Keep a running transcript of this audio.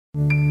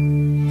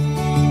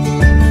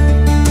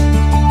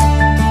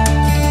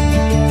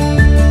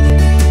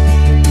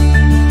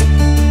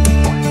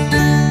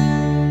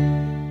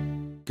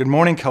Good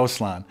morning,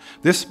 Coastline.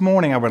 This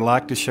morning I would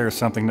like to share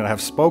something that I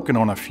have spoken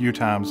on a few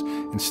times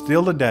and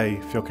still today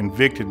feel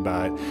convicted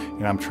by it,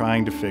 and I'm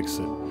trying to fix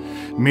it.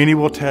 Many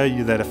will tell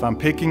you that if I'm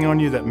picking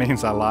on you, that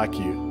means I like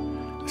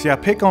you. See, I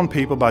pick on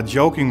people by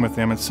joking with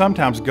them and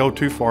sometimes go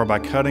too far by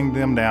cutting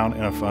them down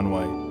in a fun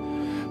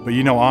way. But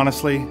you know,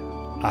 honestly,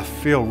 I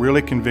feel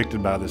really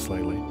convicted by this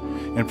lately.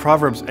 In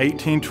Proverbs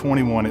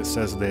 18:21 it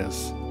says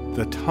this,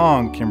 "The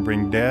tongue can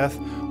bring death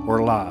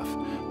or life.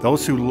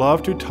 Those who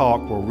love to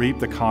talk will reap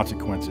the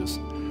consequences."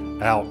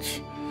 Ouch.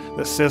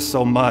 That says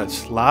so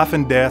much. Life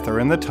and death are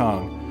in the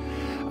tongue.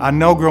 I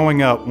know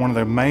growing up, one of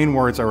the main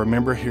words I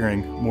remember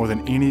hearing more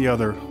than any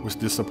other was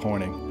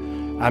disappointing.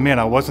 I mean,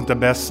 I wasn't the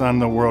best son in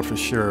the world for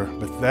sure,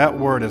 but that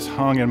word has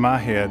hung in my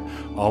head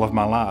all of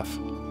my life.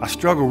 I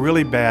struggle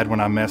really bad when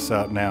I mess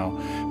up now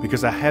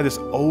because I had this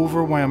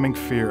overwhelming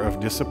fear of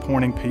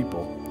disappointing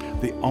people.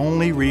 The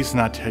only reason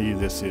I tell you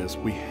this is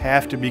we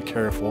have to be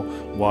careful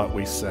what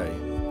we say.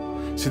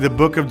 See, the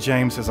book of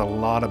James says a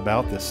lot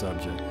about this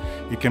subject.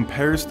 It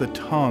compares the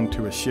tongue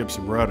to a ship's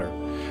rudder,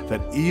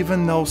 that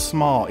even though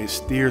small, it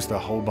steers the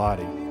whole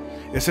body.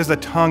 It says the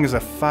tongue is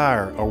a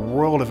fire, a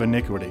world of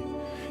iniquity.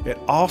 It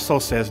also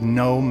says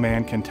no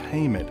man can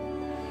tame it.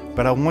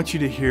 But I want you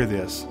to hear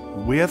this.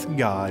 With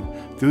God,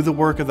 through the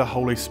work of the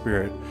Holy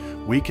Spirit,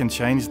 we can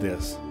change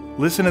this.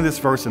 Listen to this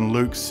verse in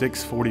Luke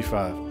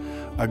 6:45.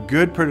 "A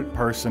good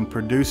person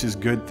produces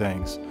good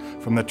things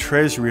from the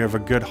treasury of a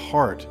good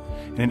heart,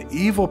 and an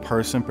evil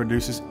person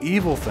produces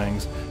evil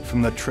things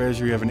from the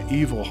treasury of an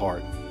evil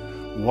heart."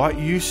 What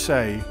you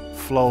say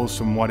flows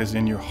from what is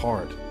in your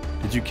heart.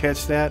 Did you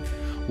catch that?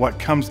 What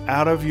comes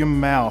out of your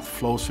mouth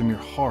flows from your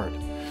heart.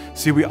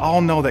 See, we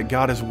all know that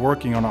God is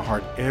working on our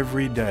heart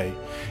every day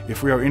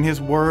if we are in His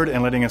Word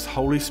and letting His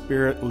Holy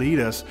Spirit lead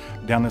us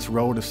down this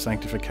road of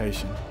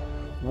sanctification.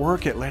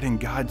 Work at letting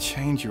God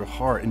change your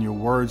heart and your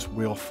words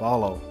will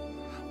follow.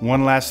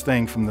 One last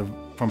thing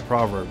from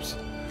Proverbs.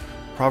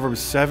 Proverbs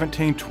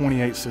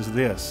 17:28 says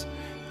this,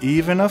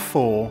 "Even a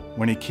fool,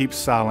 when he keeps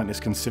silent, is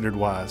considered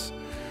wise.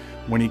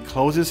 When he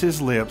closes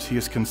his lips, he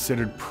is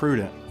considered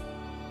prudent."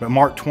 But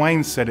Mark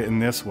Twain said it in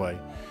this way,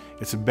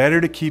 "It's better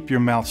to keep your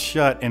mouth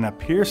shut and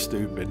appear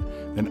stupid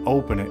than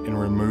open it and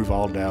remove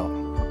all doubt."